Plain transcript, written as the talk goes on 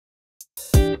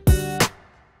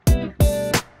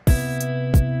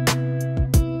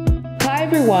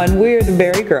everyone, we're the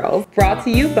BariGirls, brought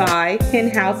to you by Hen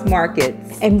House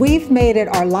Markets. And we've made it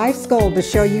our life's goal to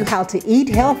show you how to eat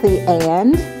healthy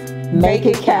and make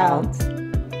it count.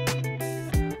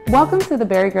 Welcome to the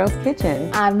BariGirls Kitchen.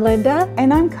 I'm Linda.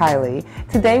 And I'm Kylie.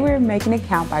 Today we're making it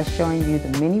count by showing you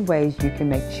the many ways you can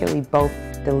make chili both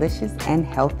delicious and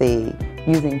healthy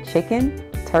using chicken,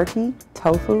 turkey,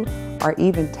 tofu, or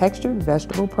even textured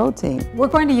vegetable protein. We're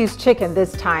going to use chicken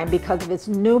this time because of its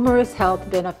numerous health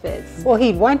benefits. We'll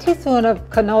heat 1 teaspoon of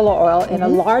canola oil in a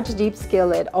large deep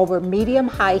skillet over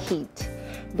medium-high heat.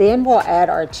 Then we'll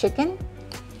add our chicken.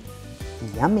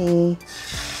 Yummy.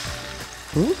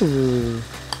 Ooh.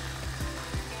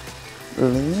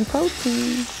 Lean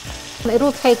protein.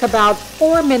 It'll take about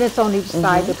 4 minutes on each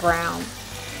side to brown.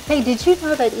 Hey, did you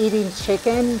know that eating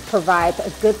chicken provides a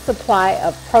good supply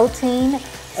of protein,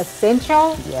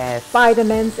 essential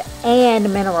vitamins,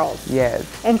 and minerals? Yes.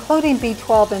 Including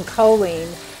B12 and choline.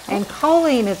 And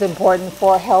choline is important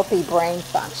for healthy brain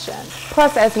function.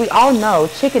 Plus, as we all know,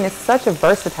 chicken is such a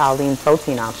versatile lean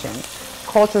protein option.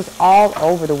 Cultures all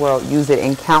over the world use it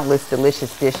in countless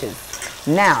delicious dishes.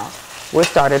 Now, we're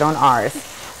started on ours.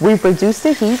 We've reduced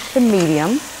the heat to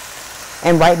medium,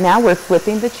 and right now we're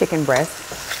flipping the chicken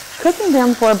breasts, cooking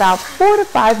them for about 4 to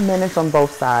 5 minutes on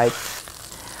both sides.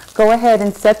 Go ahead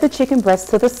and set the chicken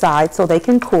breasts to the side so they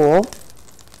can cool.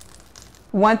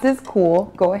 Once it's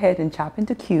cool, go ahead and chop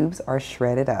into cubes or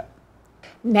shred it up.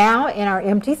 Now in our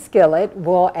empty skillet,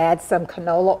 we'll add some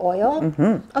canola oil,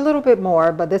 a little bit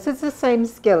more, but this is the same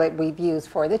skillet we've used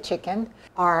for the chicken.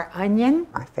 Our onion.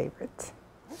 My favorite.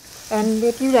 And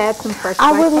if you'd add some fresh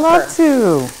I black would pepper. love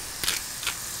to.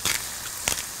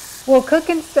 We'll cook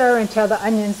and stir until the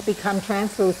onions become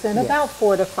translucent, about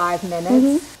 4 to 5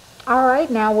 minutes. All right,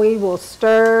 now we will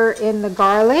stir in the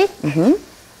garlic.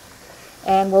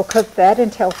 And we'll cook that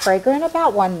until fragrant,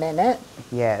 about 1 minute.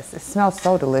 Yes, it smells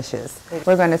so delicious.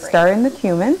 We're going to stir in the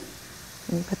cumin.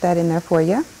 Let me put that in there for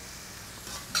you.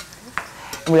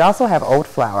 And we also have oat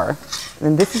flour,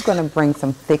 and this is going to bring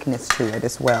some thickness to it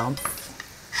as well.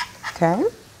 Okay.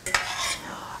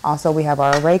 Also, we have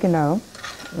our oregano.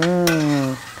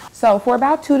 So for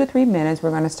about 2 to 3 minutes,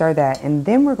 we're going to stir that, and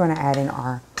then we're going to add in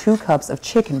our 2 cups of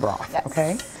chicken broth.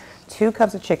 Okay. 2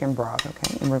 cups of chicken broth.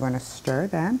 Okay, and we're going to stir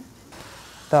that.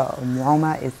 The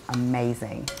aroma is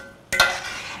amazing.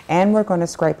 And we're going to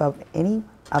scrape up any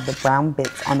of the brown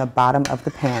bits on the bottom of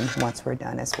the pan once we're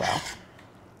done as well.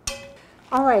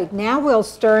 All right, now we'll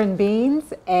stir in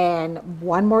beans and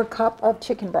 1 more cup of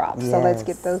chicken broth. So let's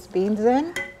get those beans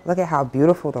in. Look at how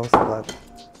beautiful those look.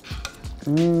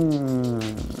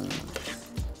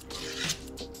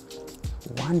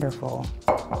 Wonderful.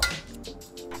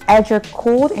 Add your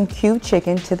cooled and cubed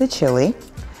chicken to the chili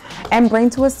and bring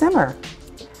to a simmer.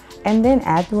 And then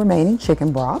add the remaining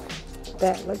chicken broth.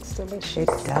 That looks delicious.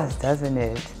 It does, doesn't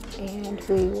it? And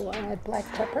we will add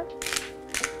black pepper.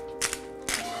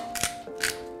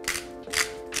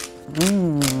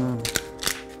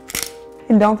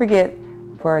 And don't forget,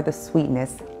 for the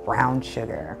sweetness, brown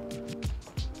sugar.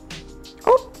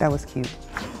 Oh, that was cute.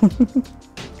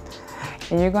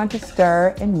 And you're going to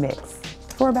stir and mix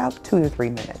for about 2 to 3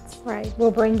 minutes. Right,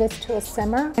 we'll bring this to a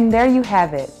simmer. And there you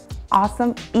have it.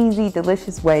 Awesome, easy,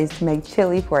 delicious ways to make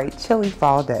chili for a chilly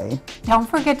fall day. Don't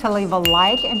forget to leave a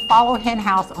like and follow Hen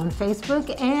House on Facebook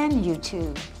and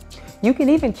YouTube. You can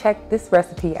even check this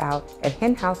recipe out at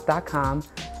henhouse.com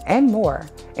and more,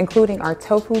 including our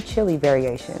tofu chili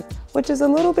variation, which is a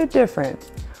little bit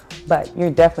different, but you're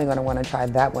definitely going to want to try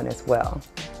that one as well.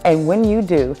 And when you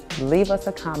do, leave us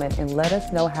a comment and let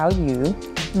us know how you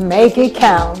make it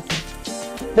count.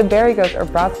 The BariGirls are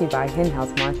brought to you by Hen House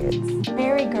Markets.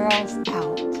 BariGirls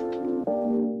out.